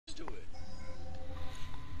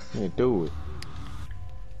Yeah, do it.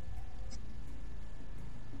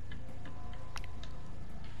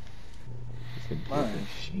 Man,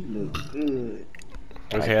 she look good.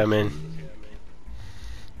 Okay, I'm in.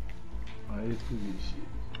 Oh, it's good shit.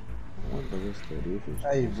 I wonder what's that is.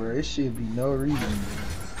 Hey, bro, it should be no reason, bro.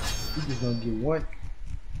 You just gonna get one.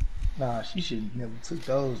 Nah, she should never took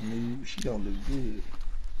those nudes. She don't look good.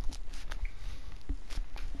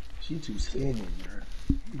 She too skinny, bro.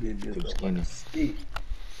 You been built Too up like skinny. a stick.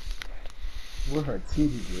 Where her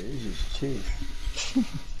titties at? It's just chest.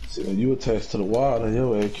 See, when you attached to the water,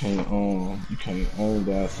 your ass can't you can't own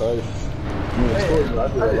that safe. Me and Tori, I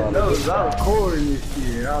did a lot of this. I recording this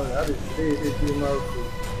shit. I just said this shit motherfucker.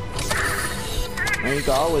 Man, you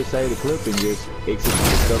can always say the clip and just execute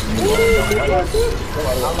the stuff you want. I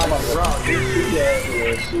like the rock,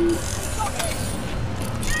 dude.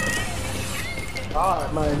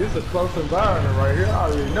 Alright, man, this is a close environment right here. I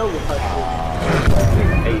already know what type I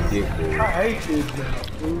hate this, dude. I hate this now,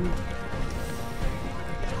 dude.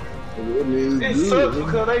 It It sucks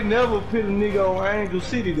because they never put a nigga on Angel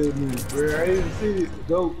City that means, bro. Angel City is the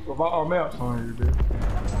goat of all maps on here, bro.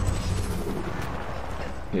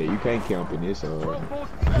 Yeah, you can't camp in this, bro.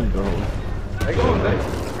 They going,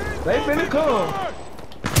 they finna come.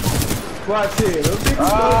 What I tell you, those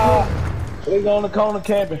niggas they on the corner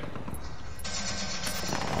camping. I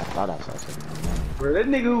thought I saw something. bro, that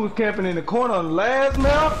nigga who was camping in the corner on the last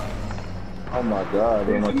map. Oh my god,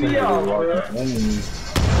 they're my Pissing me off, bro.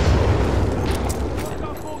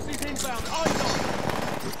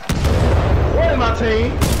 Where's my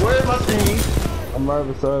team? Where's my team? I'm right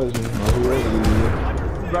beside you, whoever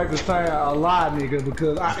you You like to say a lie, nigga,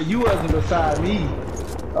 because you wasn't beside me. is.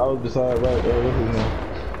 I was beside right there, what's his name?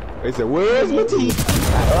 They said, where's my team?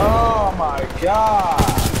 Oh my god!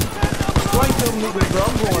 Flank them niggas, bro.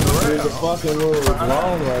 I'm going There's around. a fucking little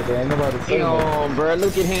long right there, ain't nobody saying that. Damn, bro,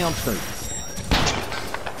 look at hamster.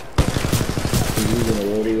 You using a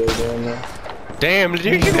rodeo down there? Damn,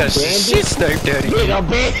 dude, you got shit sniped out of Look, you. I'm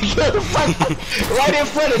bad. Right in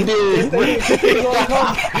front of dude.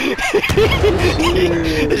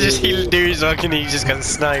 It's just he dude's walking, he just got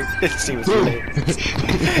sniped. Let's see what's in there.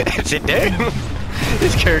 It's it there.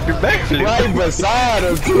 His character backflip. Right beside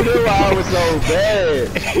him, too. That's why I was so bad.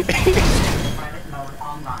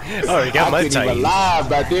 Oh, he got my I couldn't even Titan. lie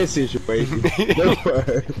about this situation. Bro,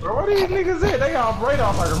 where these niggas at? They operate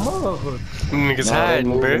off like a motherfucker. Niggas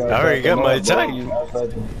hiding, bro. I already got my Titan.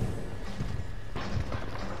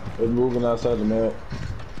 They're moving outside the map.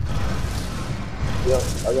 Yep,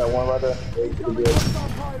 I got one right there.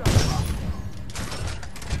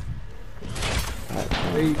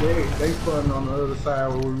 They fun on the other side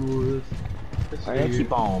where we was. I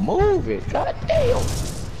keep on moving. God damn.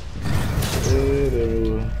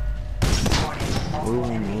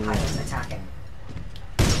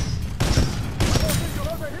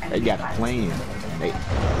 They got a plan.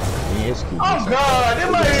 Oh god, they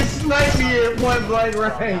might have sniped me at point blank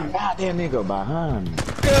range. Goddamn nigga behind me.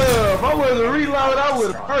 Yeah, if I wasn't reload, I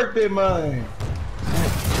would have perked that mine.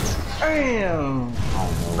 Damn.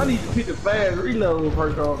 I need to pick the fast reload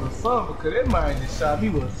perk on or something, because that mine just shot me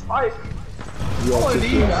with a sniper. I wasn't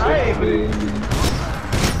even aiming.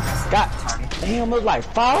 God damn, look like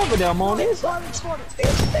 5 of them on this side.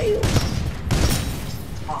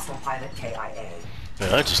 Hostile pilot KIA.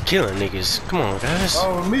 Man, I'm just killing niggas. Come on, guys.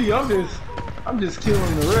 Oh, me, I'm just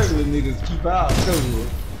killing the regular niggas. Keep out, cover.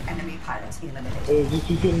 Enemy pilot eliminated. Hey, just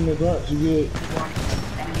you killing the grunt, you good? Warning.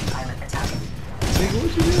 Enemy pilot attacking. Nigga,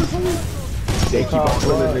 what you did for me? They keep on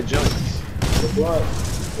pulling the joints. The grunt.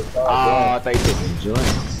 Oh, I think they the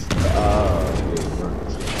joints.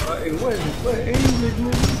 Hey, what English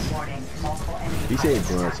nigga? Warning. Multiple enemy He said pilots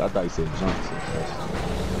grunts. I attacking. thought he said joints.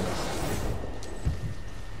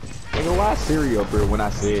 Nigga, why Siri up here when I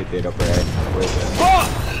said that up there? Fuck!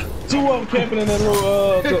 Two of them camping in that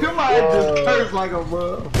little, You might just curse like a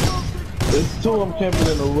bro. there's two of them camping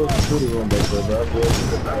in the little computer room back there, bro. I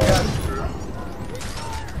got you, bro.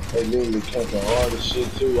 They literally camping hard as shit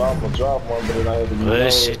too. I'm gonna drop one, but then I had to Well,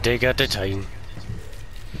 reload. shit, they got the Titan.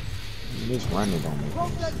 Just running on me.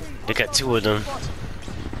 They got 2 of them.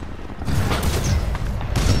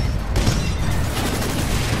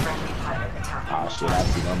 Friendly pilot attacking. Oh shit, I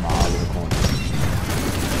see them all in the corner.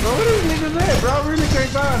 Bro, where these niggas at, bro? I really can't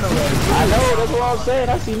find nobody. I know, that's what I'm saying.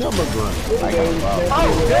 I see number grunt. Like, Oh,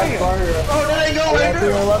 damn. Oh, they ain't going right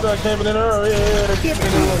there. Right there, camping in there. Yeah, they're camping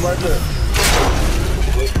in the room right there.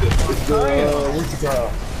 What's the call?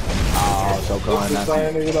 oh, so calling The that.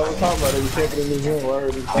 same nigga that was talking about. They was camping in this room. I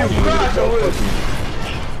heard this. You crack over it.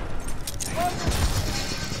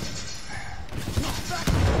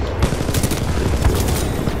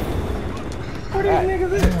 Where these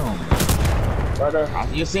niggas at? Right there.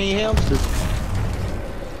 You seen him?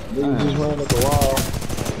 Niggas just ran up the wall.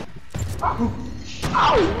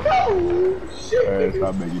 Oh no! Shit! Hey,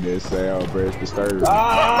 stop making that sound, bro. It's disturbing.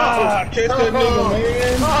 Ah, catch that nigga,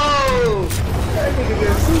 man. Oh! That nigga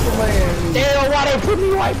just Superman. Damn, why they put me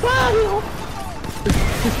right by him?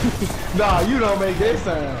 Nah, you don't make that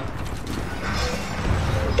sound.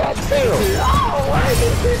 God damn. Oh, why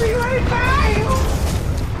they put me right by him?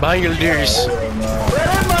 Behind your deers. Bro,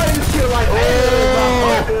 that might just feel like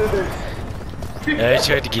I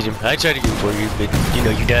tried to get him. I tried to get him for you, but you know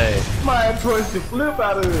you died. might push the flip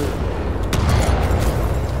out of it.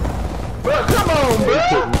 Bro, come on, bro.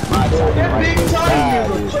 That big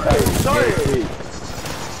Titan is a trash.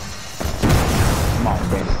 Come on,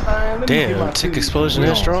 baby. Damn, tick explosion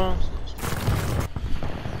that strong?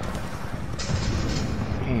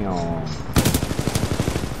 Damn.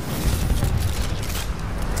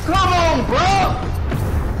 Come on, bro.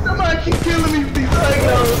 Somebody keep killing me with these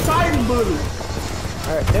Titan bullets.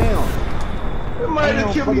 Alright, damn. Somebody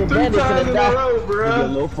just killed me 3 times in a row, You get a bro.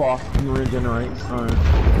 little far. You regenerate. Alright.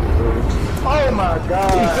 Oh my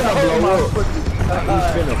god. He's finna blow up. fucking He's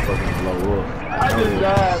god. finna fucking blow up. I just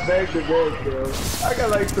died back to back, bro. I got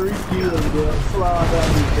like 3 kills, bro. Slide down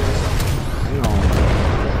these guys. Damn.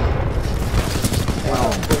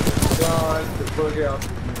 Gone the fuck out.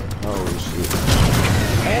 Oh shit.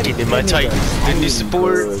 Get in my Titans. Didn't need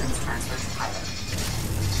support.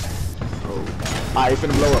 Alright,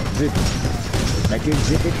 finna blow up. Zip it. Make it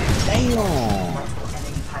zip it. Damn.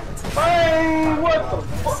 Man, what the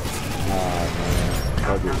fuck?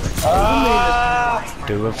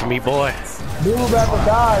 Do it for me, boy. Dude about to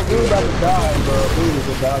die. Dude about to die, bro. Dude is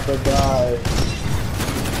about to die.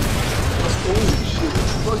 Oh shit.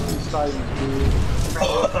 Fuck these Titans, dude.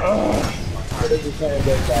 They just came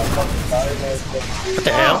back down. Fucking Titan. What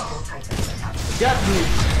the hell? Got me.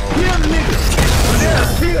 Kill the nigga. Yeah,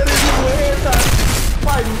 kill this nigga with head time.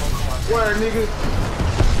 Fighting. Word, nigga.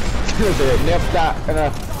 Never stop and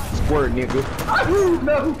squirt, nigga. No.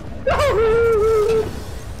 No.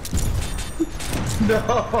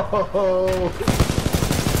 No.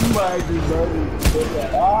 You might deserve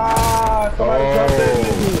it. Ah, somebody dropped that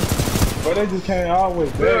nigga. But they just came all the way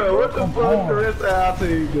back. Bro, what the Come fuck on. the rest of our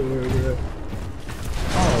team doing, bro?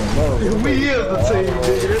 Oh no. We is the team,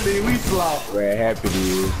 nigga. That mean we slop. Where happy it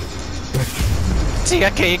is. See, I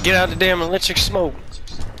can't get out of the damn electric smoke.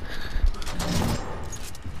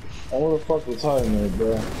 I wanna fuck with Titan there,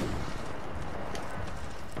 bro.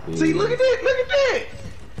 See, look at that. Look at that.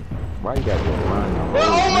 Why you gotta go around now? Bro,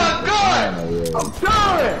 oh my god. I'm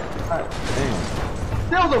done. Damn.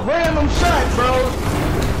 That was a random shot, bro.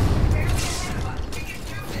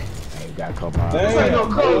 Hey, you gotta come out. This ain't no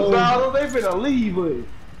Damn, close bro. battle. They finna leave us.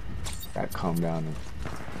 Gotta come down and...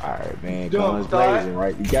 Alright, man. Jump Guns start. blazing,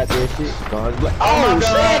 right? You got that shit? Guns blazing. Oh my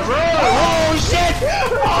god, bro. Oh, shit!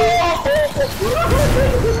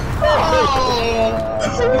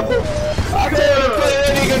 I tell you to play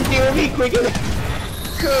that nigga kill me quicker.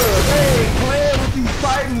 Cause they ain't playing with these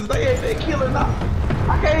Titans. They killing us.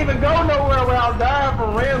 I can't even go nowhere without dying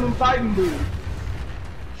from random Titan dudes.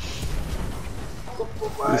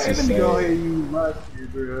 This Let is me go sad. ahead and use my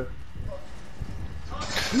shit, bro.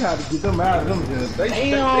 You have to get them out of them just. They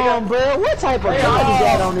Damn, bro. What type of They gun you all-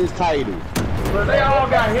 got on this title? But they all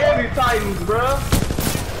got heavy Titans, bro.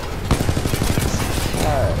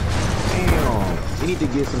 God damn. We need to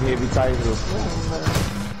get some heavy titles.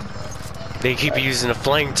 They keep using a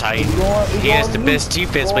flame Titan. He He has the going best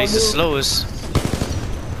defense, but he's the slowest.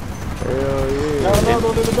 Hell No, yeah. no,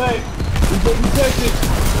 go to the bank. We protect it.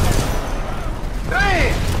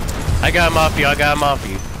 Damn! I got him off you. I got him off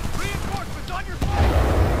you.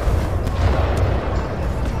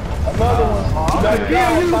 Another one. You gotta Yeah,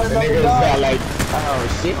 die. you- Titan The about to niggas die. got like,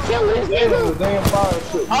 oh shit, kill this That nigga. was a damn fire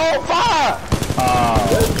shit. Oh, fire! Oh.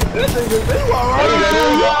 That nigga, they were There you go,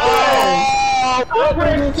 there you go. I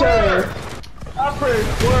pressed square. I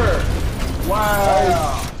pressed square.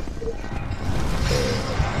 Wow.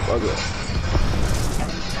 Fuck it.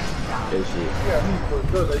 That shit. Yeah, he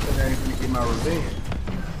fucked up. They can actually get my revenge.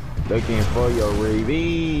 Looking for your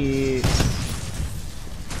revenge.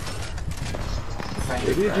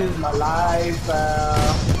 This is my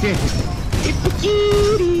lifestyle. It's a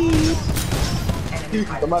cutie.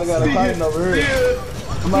 Somebody got a Titan over here.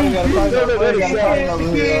 Yeah. Somebody got a Titan over here. Got a Titan over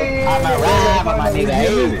here. I'm a ride with my nigga. Hey.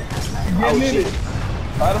 Oh shit.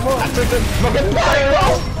 Light him up. Fucking fire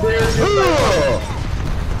off.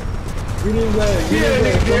 Get his ass. Get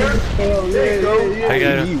his ass. Hell There you go. yeah. I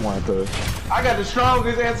got him. He want to. I got the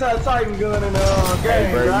strongest anti-Titan gun in the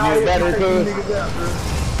game, bro, you I get better, hit these cuz. niggas out, bro.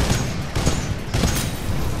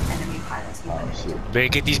 Enemy pilot eliminated. shit. Better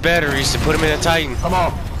get these batteries and put them in a Titan. Come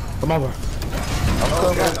on. Come over.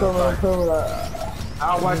 I'm coming.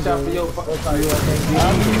 I'll watch out for your fucking Titan. I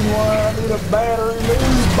need one. I need a battery,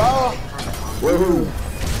 leave, ball. Woohoo.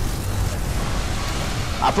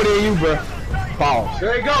 I put it in you, bro. Pause.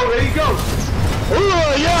 There you go.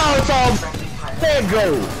 Ooh, yeah, it's all. There you go.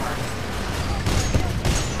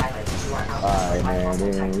 Alright,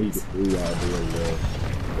 man. We all do it, bro.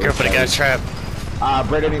 Careful, they got a trap.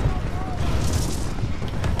 Brandon.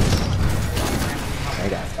 I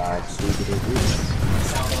got 5 stupid.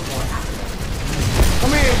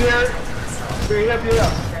 Come in, Jared. Here, help you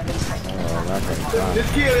out. Just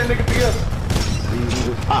kill that nigga together.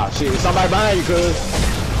 Ah, shit. Somebody behind you, cuz.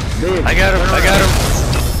 I got him.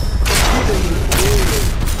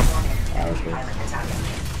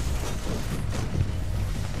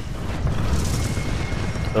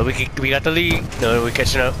 Well, we got the lead. No, we're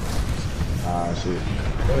catching up. Ah, shit.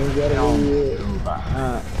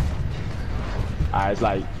 It's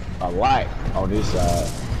like a light on this side.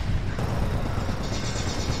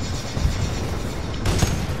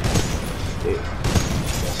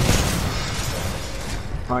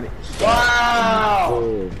 Honey.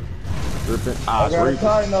 Wow. Dripping. I got a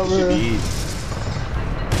Titan over here.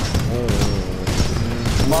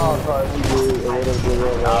 Small Titan. The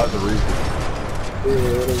Reaper.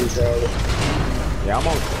 Yeah, I'm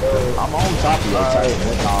on top of your Titan.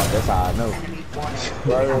 That's how I know.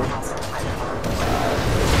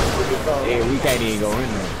 Yeah, we can't even go in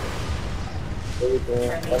there. Oh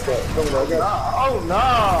no!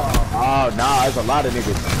 Oh, nah, there's a lot of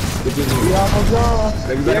niggas. We almost gone.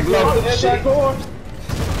 Niggas better blow. Shit.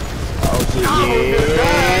 Oh shit,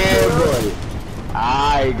 yeah, boy.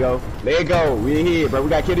 Alright, go. Let go. We here, bro. We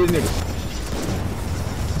gotta kill this nigga.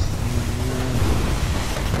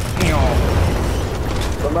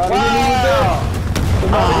 Somebody hit me down.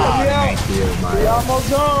 Somebody help me out. We almost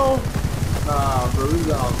gone. Nah, bro, we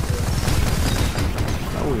gone.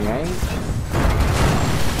 No, we ain't.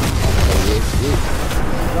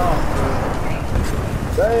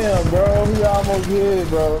 Damn, bro, he almost hit,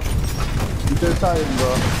 bro. You just Titan,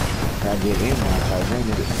 bro. Gotta get in now,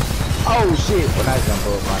 nigga. Oh shit! When I jump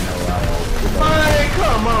up, I know Man,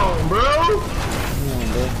 come on, bro.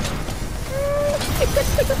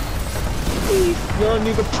 Young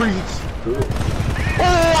nigga preach.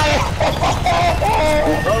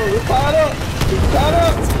 Oh, it's tied up. It's tied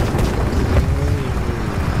up.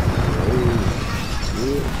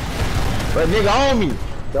 But nigga on me.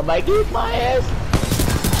 Somebody get my ass.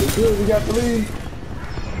 It's good, we got the lead.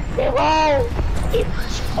 Get wrong.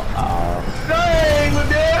 Dang,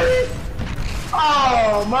 Daddy.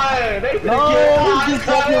 Oh, man. They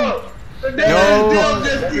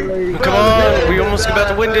Come on, we almost about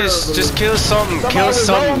to win this. Just kill something. Kill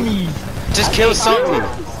something. Just kill something.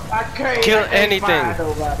 I can't. Kill anything.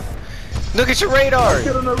 Look at your radar.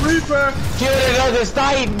 Killing the Reaper. Kill it on the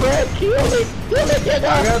side, bro. Kill it. Kill it, nigga.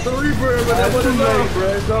 I got the Reaper, but that wasn't enough, bro.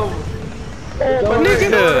 It's over. But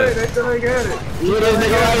nigga. They still ain't got it. Kill this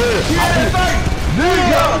nigga right here. Yeah,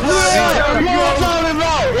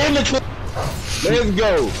 Let's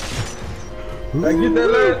go. Hey, get that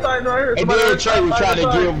last Titan right here. And then Trey was trying to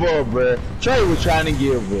give up, bro. Trey was trying to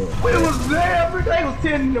give up. We was there, but they was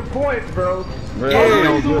 10 the points, bro. Bro, Yeah. we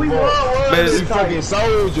don't give We up. won, We fucking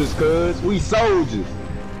soldiers, cuz. We soldiers.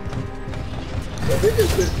 They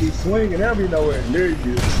just keep swinging. They'll be nowhere near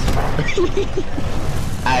you.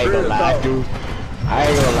 I ain't gonna lie, dude. I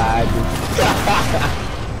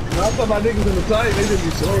thought my niggas in the Titan, they just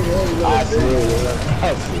be swinging over I see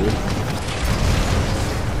it.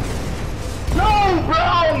 No, bro!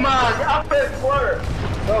 Oh my God! I bet swear!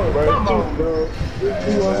 No, bro. Come on, bro.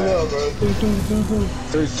 2-1 bro. 2-2.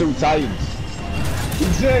 There's 2 Titans.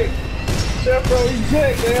 Eject! Chef, bro,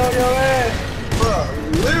 eject! They on your ass! Bro,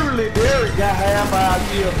 literally, Derek got half our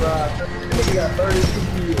kill, bro. That nigga got 32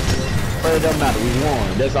 kills, bro. Bro, it doesn't matter. We won.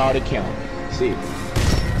 That's all that counts. See?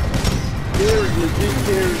 Derek legit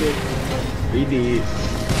carried it. He did.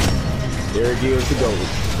 Derek gives the goat.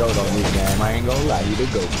 Goat on this game. I ain't gonna lie. He the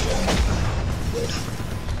goat.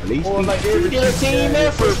 At least we did a team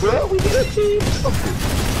effort, bro. We did a team effort.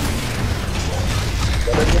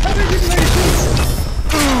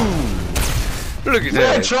 Look at Yeah,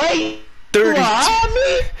 that. Trey. 30.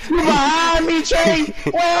 You behind me, Trey.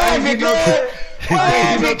 Where me, good?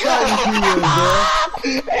 Where me, good?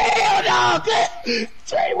 Hell no, good.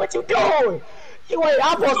 Trey, what you doing? You ain't.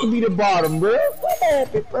 I'm supposed to be the bottom, bro. What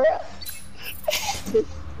happened, bro?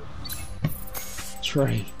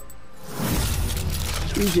 Trey.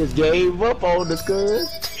 You just gave up on us, cuz.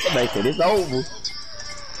 They said it's over.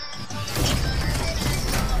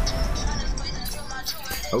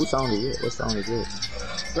 Whose song is it? What song is it?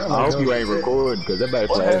 Girl, I hope you go. ain't recording, cause that better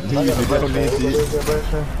What play happened? I got a music black on screen. this What shit. is that black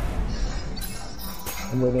screen?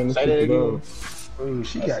 I'm waiting to Say see that the again. dog. Ooh,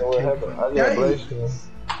 she I got said, what cake happened? I from got a black Dang. screen.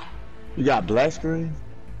 You got black screen?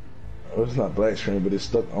 Oh, it's not black screen, but it's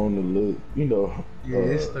stuck on the look. You know. Yeah,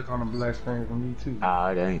 it's stuck on the black screen for me too.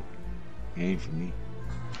 Ah, it ain't for me.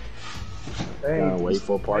 Dang, Gotta wait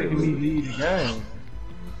for a party. making me Really. leave the game.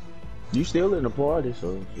 You still in the party,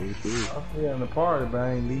 so it's good. I'm still in the party, but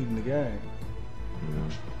I ain't leading the game.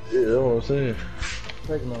 Yeah, that's what I'm saying. It's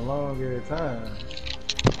taking a long ass time.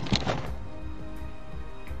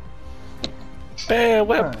 Man,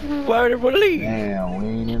 why did we leave? Damn, we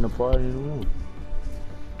ain't in the party no more.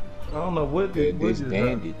 I don't know what This this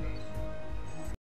bandit.